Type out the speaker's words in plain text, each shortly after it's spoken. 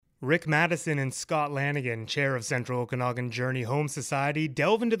Rick Maddison and Scott Lanigan, chair of Central Okanagan Journey Home Society,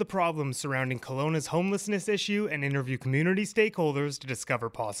 delve into the problems surrounding Kelowna's homelessness issue and interview community stakeholders to discover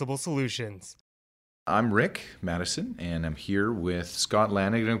possible solutions. I'm Rick Maddison, and I'm here with Scott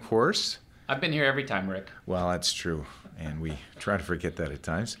Lanigan, of course. I've been here every time, Rick. Well, that's true, and we try to forget that at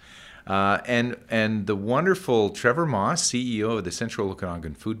times. And the wonderful Trevor Moss, CEO of the Central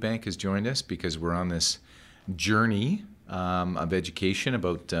Okanagan Food Bank, has joined us because we're on this journey of education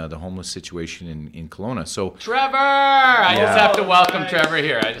about the homeless situation in Kelowna. So, Trevor! I just have to welcome Trevor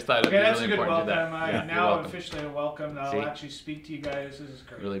here. I just thought it would be really important to do that. That's a good welcome. Now officially a welcome. I'll actually speak to you guys. This is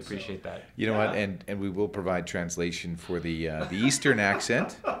great. Really appreciate that. You know what? And we will provide translation for the Eastern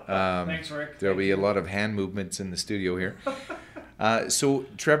accent. Thanks, Rick. There'll be a lot of hand movements in the studio here. So,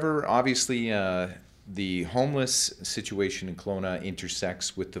 Trevor, obviously, the homeless situation in Kelowna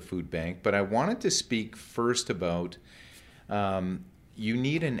intersects with the food bank, but I wanted to speak first about you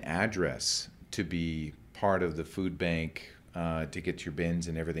need an address to be part of the food bank to get your bins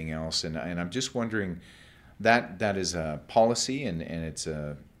and everything else, and I'm just wondering that is a policy and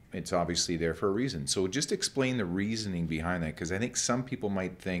it's obviously there for a reason. So just explain the reasoning behind that, because I think some people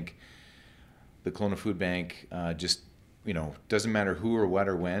might think the Kelowna Food Bank just doesn't matter who or what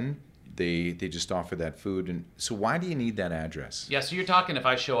or when. They just offer that food. And so why do you need that address? Yeah, so you're talking if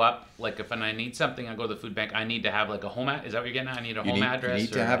I show up, like if I need something, I go to the food bank, I need to have like a home address. Is that what you're getting at? I need a home address? You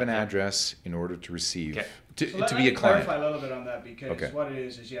need to have an address in order to receive, to be a client. Let me clarify a little bit on that, because what it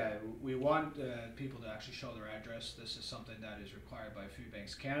is we want people to actually show their address. This is something that is required by Food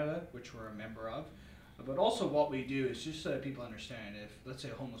Banks Canada, which we're a member of. But also what we do is just so that people understand, if let's say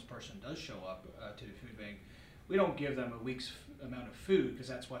a homeless person does show up to the food bank, we don't give them a week's amount of food because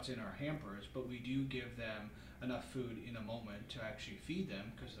that's what's in our hampers, but we do give them enough food in a moment to actually feed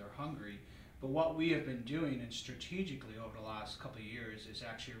them because they're hungry. But what we have been doing, and strategically over the last couple of years, is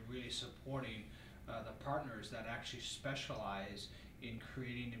actually really supporting the partners that actually specialize in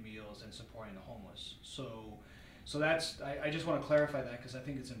creating the meals and supporting the homeless. So that's, I just want to clarify that because I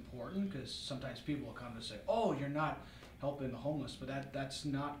think it's important, because sometimes people will come to say, oh, you're not helping the homeless, but that's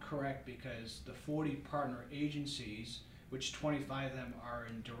not correct, because the 40 partner agencies, which 25 of them are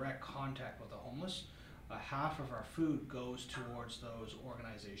in direct contact with the homeless, half of our food goes towards those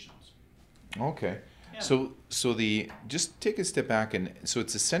organizations. Okay. Yeah. So just take a step back, and so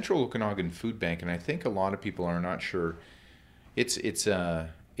it's a Central Okanagan Food Bank, and I think a lot of people are not sure it's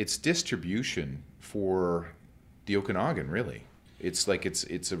distribution for the Okanagan, really. It's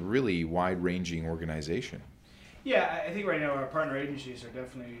a really wide-ranging organization. Yeah, I think right now our partner agencies are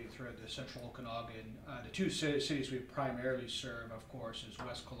definitely throughout the Central Okanagan. The two cities we primarily serve, of course, is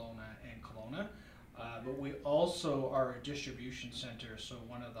West Kelowna and Kelowna. But we also are a distribution center, so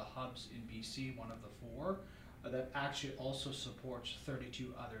one of the hubs in BC, one of the four, that actually also supports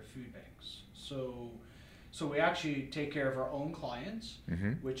 32 other food banks. So we actually take care of our own clients,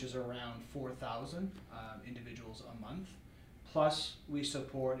 which is around 4,000 individuals a month. Plus, we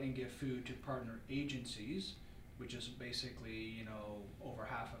support and give food to partner agencies, which is basically, over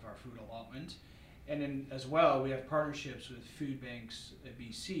half of our food allotment. And then as well, we have partnerships with food banks at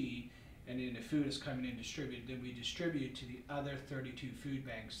BC, and then the food is coming in distributed, then we distribute to the other 32 food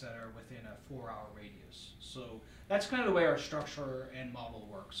banks that are within a 4-hour radius. So that's kind of the way our structure and model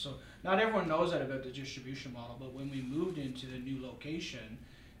works. So not everyone knows that about the distribution model, but when we moved into the new location,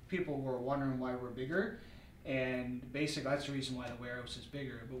 people were wondering why we're bigger. And basically that's the reason why the warehouse is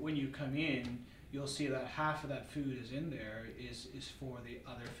bigger. But when you come in, you'll see that half of that food is in there is for the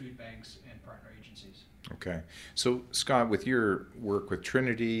other food banks and partner agencies. Okay. So, Scott, with your work with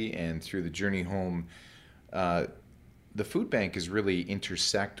Trinity and through the Journey Home, the food bank is really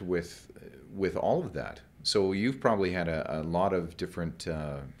intersect with all of that. So you've probably had a lot of different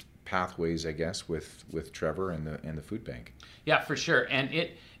pathways, I guess, with Trevor and the food bank. Yeah, for sure. And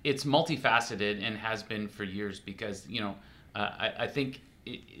it's multifaceted and has been for years, because, I think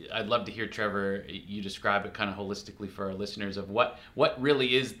I'd love to hear, Trevor, you describe it kind of holistically for our listeners of what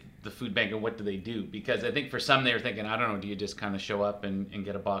really is the food bank and what do they do? Because I think for some they were thinking, I don't know, do you just kind of show up and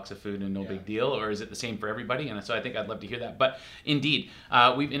get a box of food and no big deal, or is it the same for everybody? And so I think I'd love to hear that. But indeed,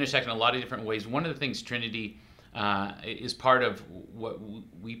 we've intersected in a lot of different ways. One of the things Trinity is part of what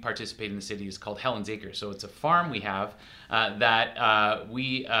we participate in the city is called Helen's Acre. So it's a farm we have that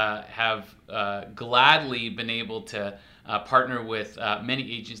we have gladly been able to partner with many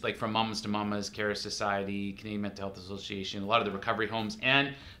agencies, like from Mamas to Mamas, Care Society, Canadian Mental Health Association, a lot of the recovery homes,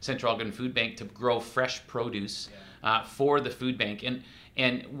 and Central Okanagan Food Bank to grow fresh produce for the food bank.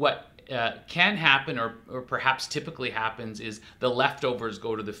 And what can happen, or perhaps typically happens, is the leftovers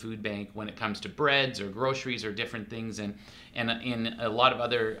go to the food bank when it comes to breads or groceries or different things, and in a lot of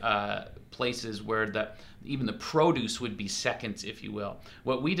other places where even the produce would be seconds, if you will.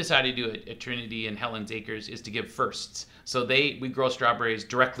 What we decided to do at Trinity and Helen's Acres is to give firsts. So we grow strawberries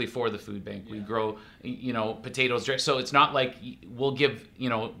directly for the food bank. We grow potatoes direct. So it's not like we'll give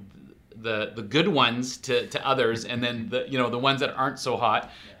the good ones to others, and then the ones that aren't so hot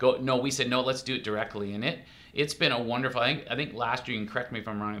go. No, we said no. Let's do it directly, and it's been a wonderful. I think last year, you can correct me if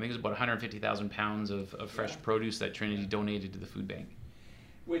I'm wrong, I think it was about 150,000 pounds of fresh produce that Trinity donated to the food bank.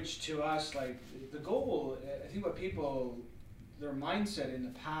 Which to us, like the goal, I think what people, their mindset in the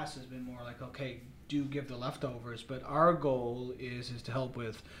past has been more like, okay, do give the leftovers, but our goal is to help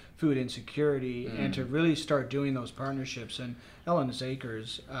with food insecurity and to really start doing those partnerships. And Helen's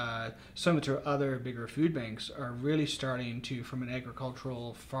Acres, similar to other bigger food banks, are really starting to, from an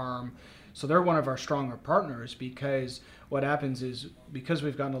agricultural farm. So they're one of our stronger partners, because what happens is, because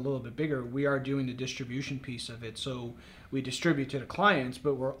we've gotten a little bit bigger, we are doing the distribution piece of it. So we distribute to the clients,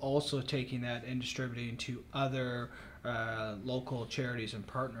 but we're also taking that and distributing to other local charities and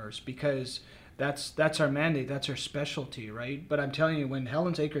partners, because that's our mandate, that's our specialty, right? But I'm telling you, when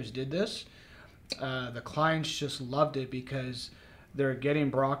Helen's Acres did this, the clients just loved it, because they're getting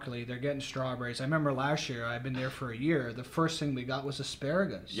broccoli, they're getting strawberries. I remember last year, I've been there for a year, the first thing we got was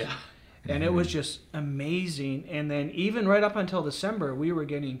asparagus. Yeah. And it was just amazing. And then even right up until December, we were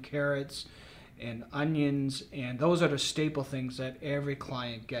getting carrots and onions, and those are the staple things that every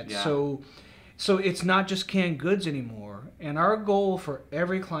client gets. Yeah. So it's not just canned goods anymore. And our goal for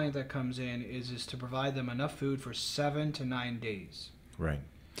every client that comes in is to provide them enough food for 7 to 9 days. Right.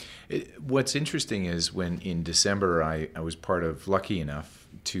 What's interesting is when in December I was lucky enough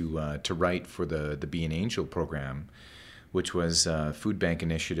to write for the Be an Angel program, which was a food bank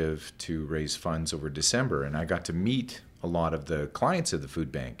initiative to raise funds over December. And I got to meet a lot of the clients of the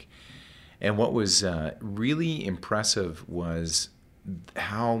food bank. And what was really impressive was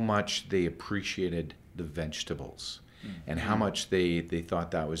how much they appreciated the vegetables and how much they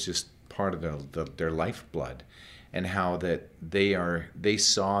thought that was just part of their lifeblood, and how that they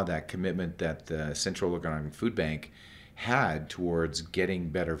saw that commitment that the Central Okanagan Food Bank had towards getting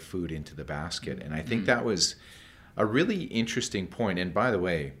better food into the basket. And I think that was a really interesting point. And by the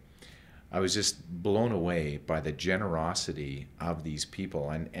way, I was just blown away by the generosity of these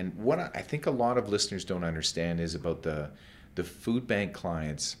people. And what I think a lot of listeners don't understand is about the food bank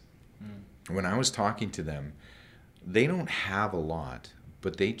clients. When I was talking to them, they don't have a lot,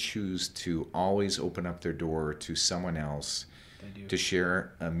 but they choose to always open up their door to someone else to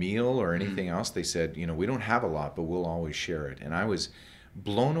share a meal or anything else. They said, we don't have a lot, but we'll always share it. And I was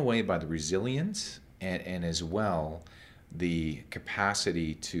blown away by the resilience and as well the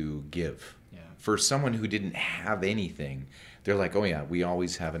capacity to give. Yeah. For someone who didn't have anything, they're like, oh yeah, we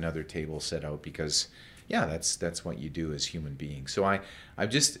always have another table set out, because yeah, that's what you do as human beings. So I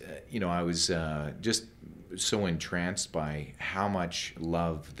just I was just so entranced by how much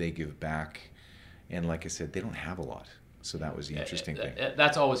love they give back, and like I said, they don't have a lot. So that was the interesting thing.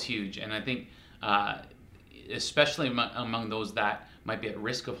 That's always huge, and I think especially among those that might be at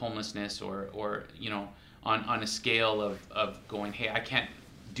risk of homelessness, or on a scale of going, hey, I can't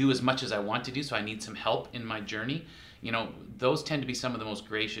do as much as I want to do, so I need some help in my journey. Those tend to be some of the most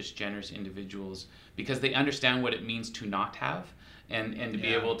gracious, generous individuals, because they understand what it means to not have, and to be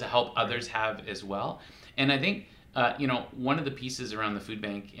able to help others have as well. And I think one of the pieces around the food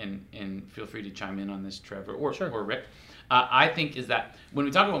bank, and feel free to chime in on this, Trevor or Rick, I think is that when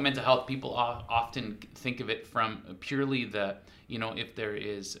we talk about mental health, people often think of it from purely the, if there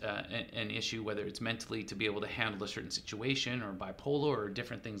is an issue, whether it's mentally to be able to handle a certain situation, or bipolar, or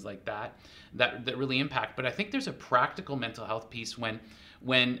different things like that really impact. But I think there's a practical mental health piece when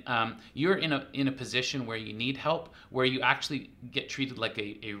you're in a position where you need help, where you actually get treated like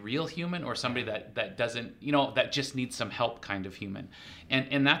a real human, or somebody that doesn't, that just needs some help kind of human.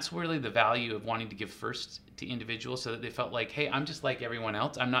 And that's really the value of wanting to give first to individuals, so that they felt like, hey, I'm just like everyone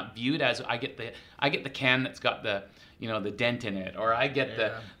else. I'm not viewed as I get the can that's got the the dent in it, or I get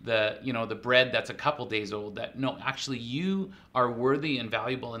the bread that's a couple days old. That no, actually you are worthy and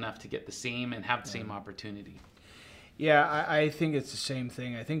valuable enough to get the same and have the same opportunity. Yeah, I think it's the same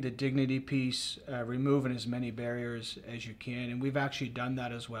thing. I think the dignity piece, removing as many barriers as you can, and we've actually done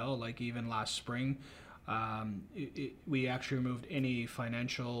that as well. Like even last spring, we actually removed any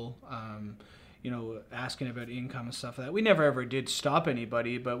financial, asking about income and stuff like that. We never ever did stop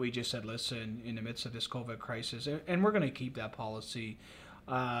anybody, but we just said, listen, in the midst of this COVID crisis, and we're going to keep that policy.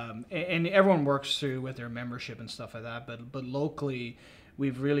 And everyone works through with their membership and stuff like that, but locally,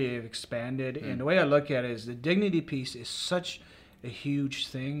 we've really expanded. And the way I look at it is the dignity piece is such a huge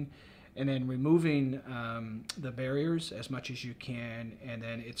thing. And then removing the barriers as much as you can, and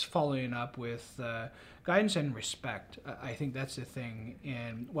then it's following up with guidance and respect. I think that's the thing.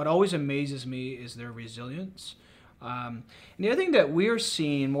 And what always amazes me is their resilience. And the other thing that we're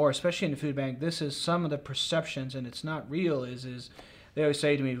seeing more, especially in the food bank, this is some of the perceptions, and it's not real, is they always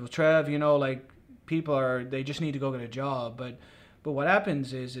say to me, well, Trev, like people they just need to go get a job. But what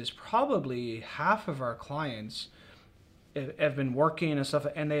happens is probably half of our clients have been working and stuff,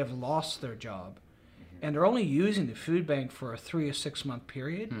 and they have lost their job, and they're only using the food bank for a 3 or 6 month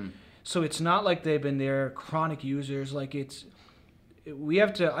period. So it's not like they've been there chronic users. Like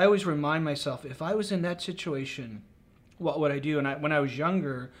I always remind myself, if I was in that situation, what would I do? And when I was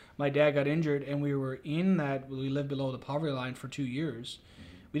younger, my dad got injured, and we lived below the poverty line for 2 years.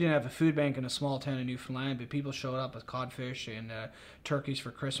 We didn't have a food bank in a small town in Newfoundland, but people showed up with codfish and turkeys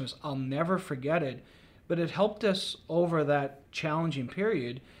for Christmas. I'll never forget it. But it helped us over that challenging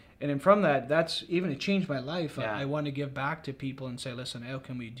period. And then from that, it changed my life. Yeah. I want to give back to people and say, listen, how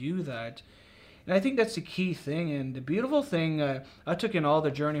can we do that? And I think that's the key thing. And the beautiful thing, I took in all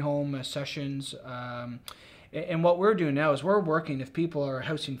the Journey Home sessions. And what we're doing now is we're working, if people are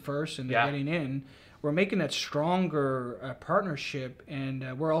housing first and they're getting in, we're making that stronger partnership.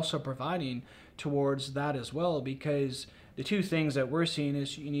 And we're also providing towards that as well, because the two things that we're seeing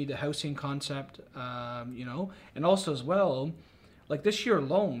is you need a housing concept, and also as well, like this year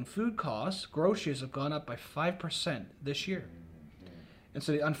alone, food costs, groceries have gone up by 5% this year. And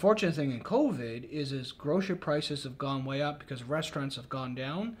so the unfortunate thing in COVID is grocery prices have gone way up because restaurants have gone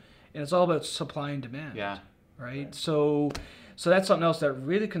down, and it's all about supply and demand. Yeah. Right? So that's something else that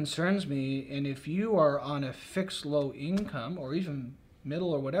really concerns me. And if you are on a fixed low income or even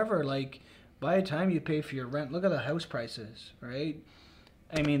middle or whatever, by the time you pay for your rent, look at the house prices, right?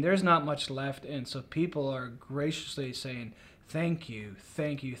 I mean, there's not much left, and so people are graciously saying, thank you,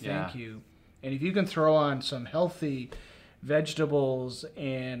 thank you, thank you. And if you can throw on some healthy vegetables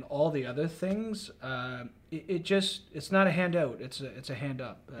and all the other things, it's not a handout, it's a hand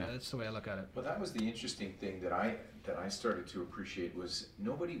up. That's the way I look at it. Well, that was the interesting thing that I started to appreciate was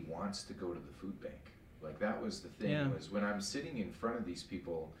nobody wants to go to the food bank. Like that was the thing, was when I'm sitting in front of these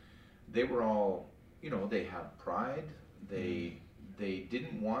people, they were all, they have pride. They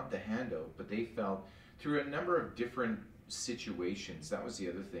didn't want the handout, but they felt through a number of different situations. That was the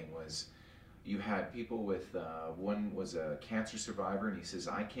other thing was you had people with, one was a cancer survivor, and he says,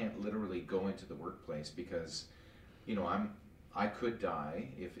 I can't literally go into the workplace because, I could die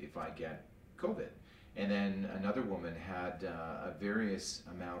if I get COVID. And then another woman had various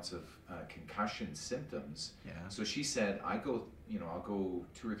amounts of concussion symptoms. Yeah. So she said, I'll go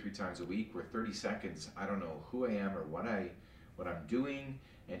 2 or 3 times a week where 30 seconds, I don't know who I am or what I'm doing.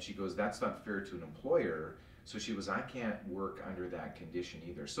 And she goes, that's not fair to an employer. So she was, I can't work under that condition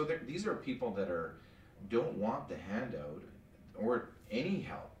either. So these are people that don't want the handout or any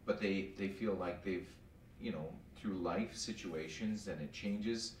help, but they feel like they've, through life situations and it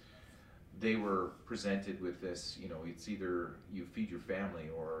changes, they were presented with this, it's either you feed your family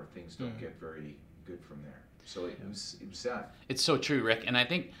or things don't get very good from there. So it was sad. It's so true, Rick. And I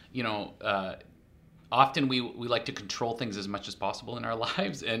think, often we like to control things as much as possible in our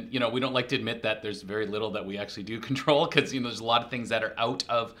lives. And, we don't like to admit that there's very little that we actually do control because, there's a lot of things that are out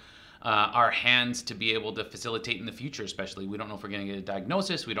of our hands to be able to facilitate in the future, especially. We don't know if we're going to get a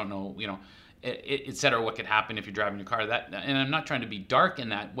diagnosis. We don't know, et cetera, what could happen if you're driving your car. And I'm not trying to be dark in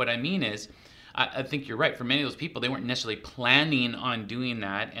that. What I mean is, I think you're right. For many of those people, they weren't necessarily planning on doing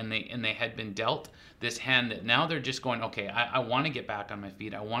that, and they had been dealt this hand that now they're just going, okay, I want to get back on my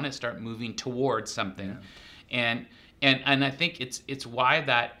feet. I want to start moving towards something, and I think it's why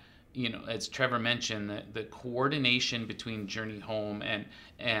that, as Trevor mentioned, the coordination between Journey Home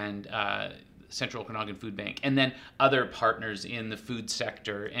and Central Okanagan Food Bank, and then other partners in the food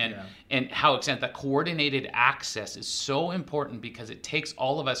sector, and how that coordinated access is so important because it takes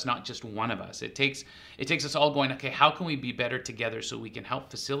all of us, not just one of us. It takes us all going, okay, how can we be better together so we can help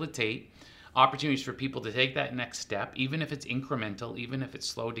facilitate opportunities for people to take that next step, even if it's incremental, even if it's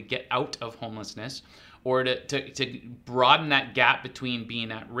slow, to get out of homelessness, or to broaden that gap between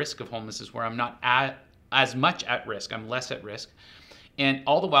being at risk of homelessness, where I'm not as much at risk, I'm less at risk, and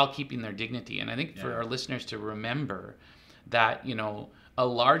all the while keeping their dignity. And I think for our listeners to remember that, a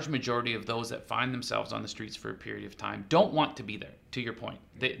large majority of those that find themselves on the streets for a period of time don't want to be there, to your point.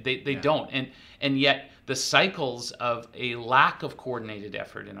 They don't. And yet the cycles of a lack of coordinated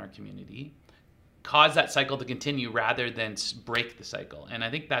effort in our community cause that cycle to continue rather than break the cycle. And I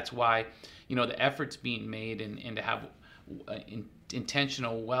think that's why, the efforts being made and to have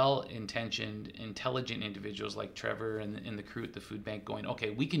intentional, well-intentioned, intelligent individuals like Trevor and the crew at the food bank going, okay,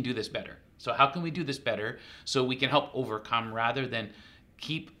 we can do this better. So how can we do this better so we can help overcome rather than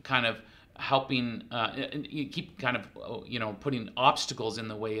keep kind of helping, keep kind of, putting obstacles in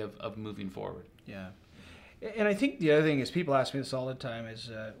the way of moving forward. Yeah. And I think the other thing is, people ask me this all the time, is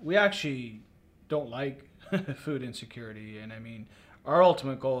we actually don't like food insecurity. And I mean, our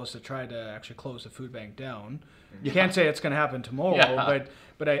ultimate goal is to try to actually close the food bank down. You can't say it's going to happen tomorrow,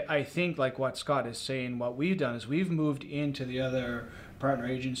 but I think, like what Scott is saying, what we've done is we've moved into the other partner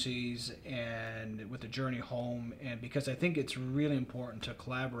agencies and with the Journey Home, and because I think it's really important to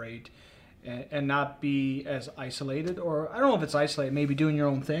collaborate and not be as isolated, or I don't know if it's isolated, maybe doing your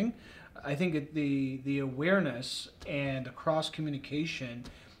own thing. I think the awareness and the cross communication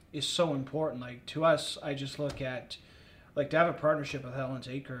is so important. Like, to us, I just look at, like, to have a partnership with Helen's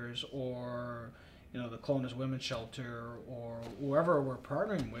Acres or the Kelowna's Women's Shelter or whoever we're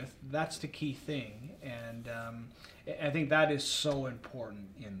partnering with, that's the key thing. And I think that is so important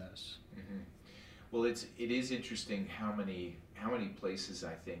in this. Mm-hmm. Well, it is interesting how many places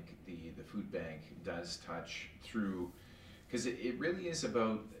I think the food bank does touch through, because it really is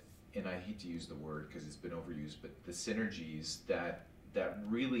about, and I hate to use the word because it's been overused, but the synergies that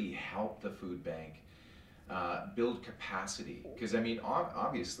really help the food bank build capacity. Because I mean,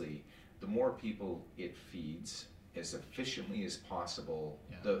 obviously, the more people it feeds as efficiently as possible,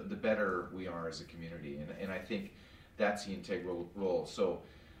 the better we are as a community. And I think that's the integral role. So,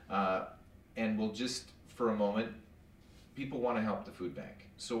 and we'll just, for a moment, people want to help the food bank.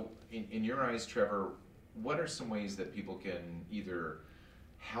 So in your eyes, Trevor, what are some ways that people can either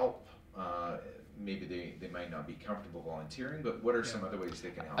help, maybe they might not be comfortable volunteering, but what are some other ways they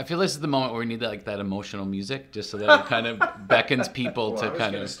can help? I feel this is the moment where we need that emotional music, just so that it kind of beckons people to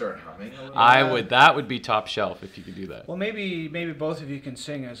kind of start humming. That would be top shelf if you could do that. Well, maybe both of you can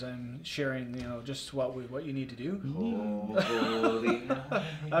sing as I'm sharing, just what you need to do.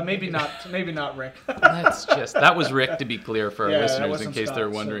 Maybe not Rick. That was Rick, to be clear, for our listeners, in case Scott, they're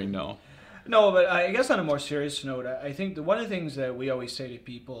wondering. So. No, but I guess on a more serious note, I think one of the things that we always say to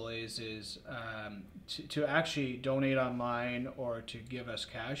people is to actually donate online or to give us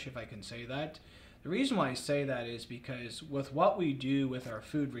cash, if I can say that. The reason why I say that is because with what we do with our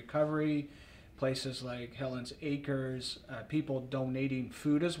food recovery, places like Helen's Acres, people donating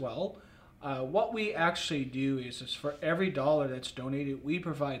food as well, what we actually do is for every dollar that's donated, we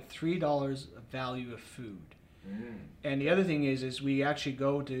provide $3 of value of food. And the other thing is we actually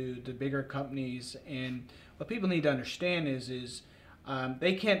go to the bigger companies, and what people need to understand is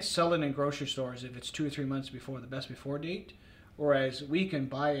they can't sell it in grocery stores if it's 2 or 3 months before the best before date, whereas we can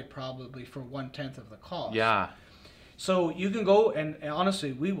buy it probably for 1/10 of the cost. Yeah. So you can go, and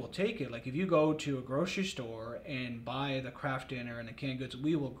honestly, we will take it. Like, if you go to a grocery store and buy the craft dinner and the canned goods,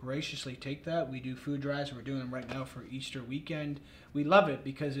 we will graciously take that. We do food drives. We're doing them right now for Easter weekend. We love it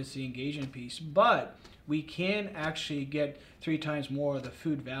because it's the engagement piece, but we can actually get 3 times more of the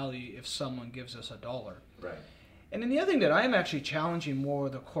food value if someone gives us $1. Right. And then the other thing that I'm actually challenging more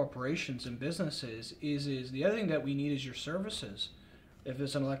of the corporations and businesses is the other thing that we need is your services. If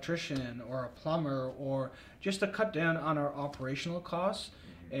it's an electrician or a plumber, or just to cut down on our operational costs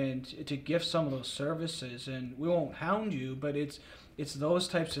and to give some of those services. And we won't hound you, but it's those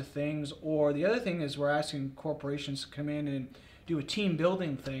types of things. Or the other thing is we're asking corporations to come in and do a team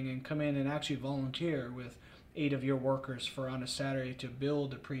building thing and come in and actually volunteer with 8 of your workers for on a Saturday to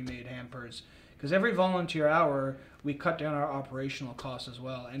build the pre-made hampers. Because every volunteer hour, we cut down our operational costs as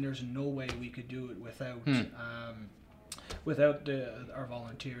well, and there's no way we could do it without our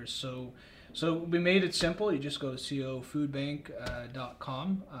volunteers. So we made it simple. You just go to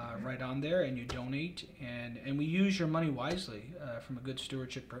cofoodbank.com right on there, and you donate, and we use your money wisely from a good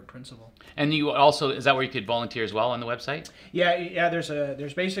stewardship principle. And you also, is that where you could volunteer as well on the website? Yeah.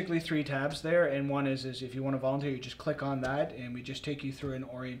 There's basically 3 tabs there, and one is if you want to volunteer, you just click on that, and we just take you through an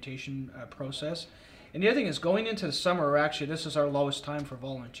orientation process. And the other thing is, going into the summer, actually, this is our lowest time for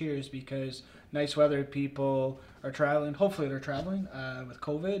volunteers because nice weather, people are traveling. Hopefully they're traveling with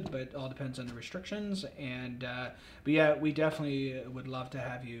COVID, but it all depends on the restrictions. But yeah, we definitely would love to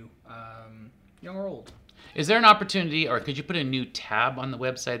have you, young or old. Is there an opportunity, or could you put a new tab on the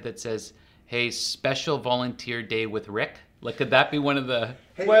website that says, hey, special volunteer day with Rick? Like, could that be one of the...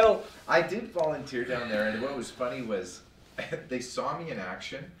 Hey, well, I did volunteer down there, and what was funny was they saw me in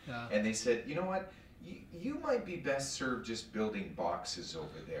action, and they said, you know what? You might be best served just building boxes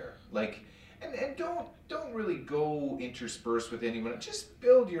over there. Like, and don't really go intersperse with anyone. Just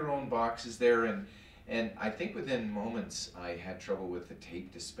build your own boxes there, and And I think within moments I had trouble with the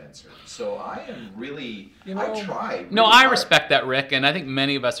tape dispenser. So I am really, I tried. No, really I hard. respect that, Rick, and I think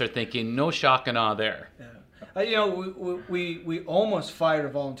many of us are thinking, no shock and awe there. Yeah. We almost fired a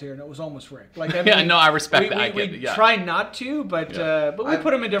volunteer, and it was almost Rick. Like, I mean, Yeah, no, I respect that. I We get it, yeah. try not to, but we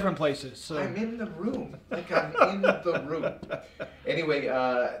put them in different places. So. I'm in the room. Like, I'm in the room. Anyway,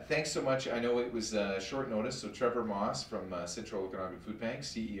 thanks so much. I know it was short notice. So Trevor Moss from Central Okanagan Food Bank,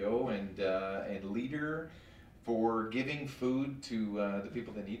 CEO and leader for giving food to the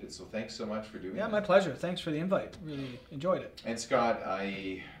people that need it. So thanks so much for doing that. Yeah, my pleasure. Thanks for the invite. Really enjoyed it. And Scott,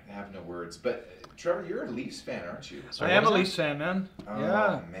 I have no words, but Trevor, you're a Leafs fan, aren't you? Sorry, I am a what was Leafs fan, man. Oh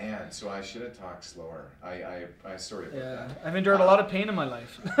Yeah. man, so I should have talked slower. I sorry about Yeah, that. I've endured a lot of pain in my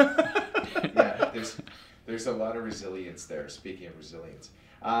life. Yeah, there's a lot of resilience there. Speaking of resilience.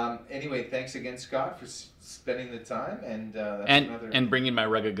 Anyway, thanks again, Scott, for spending the time, and that's and bringing my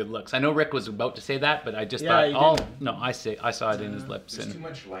rugged good looks. I know Rick was about to say that, but I just Yeah, you thought, didn't. no, I saw it in his lips. There's And too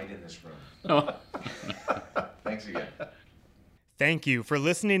much light in this room. no. Thanks again. Thank you for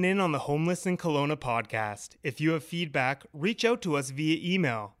listening in on the Homeless in Kelowna podcast. If you have feedback, reach out to us via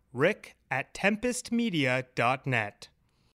email, rick@tempestmedia.net.